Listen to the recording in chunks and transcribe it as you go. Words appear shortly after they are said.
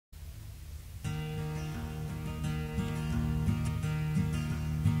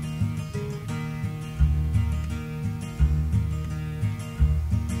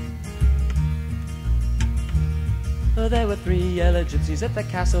there were 3 yellow gypsies at the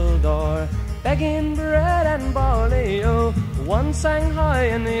castle door, begging bread and barley, oh. One sang high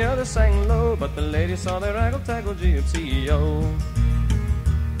and the other sang low, but the lady saw the Raggle, Taggle, gypsy, oh.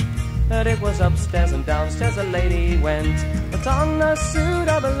 But it was upstairs and downstairs the lady went, put on a suit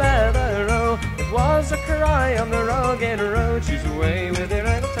of leather, oh. It was a cry on the rugged road, she's away with the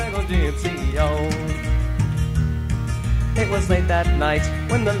Raggle, Taggle, gypsy, oh. It was late that night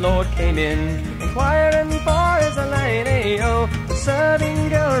when the Lord came in, inquiring for his lady, oh. The serving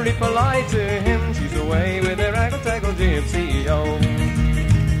girl replied to him, she's away with the Raggle, Taggle, gypsy, oh.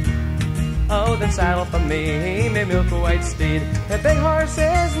 Oh, then saddle for me, my milk-white steed, the big horse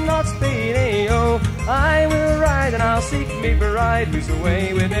is not speedy, oh. I will ride and I'll seek me bride, who's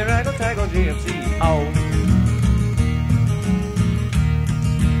away with the Raggle, Taggle, gypsy, oh.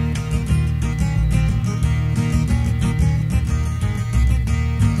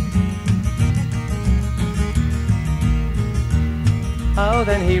 Oh,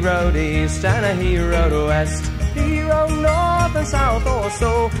 then he rode east and he rode west, he rode north and south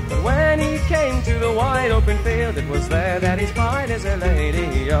also. But when he came to the wide open field, it was there that he spied his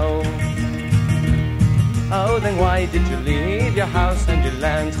lady, oh. Oh, then why did you leave your house and your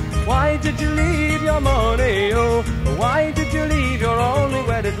land? Why did you leave your money, oh? Why did you leave your only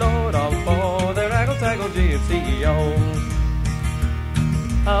wedded lord, all for the Raggle, Taggle, gypsy, oh?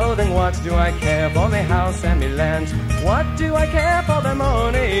 Oh, then what do I care for me house and me land? What do I care for the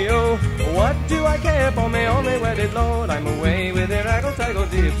money, oh? What do I care for me only wedded lord? I'm away with the Raggle, Taggle,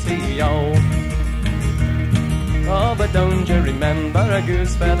 gypsy, oh. Oh, but don't you remember a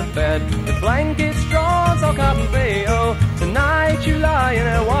goose feather fed, with blanket straws or cotton bay, oh. Tonight you lie in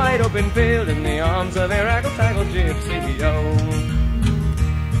a wide open field, in the arms of a Raggle, Taggle, gypsy, oh.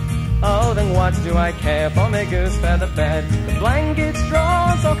 Oh, then what do I care for me goose feather bed, the blanket,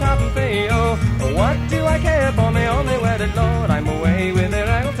 straws or cotton bay, oh. What do I care for me only wedded lord? I'm away with the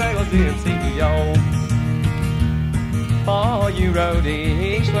Raggle, Taggle, gypsy, oh. For you rode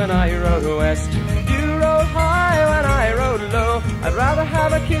east when I rode west, you rode high when I rode low. I'd rather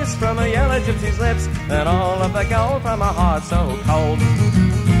have a kiss from a yellow gypsy's lips than all of the gold from a heart so cold.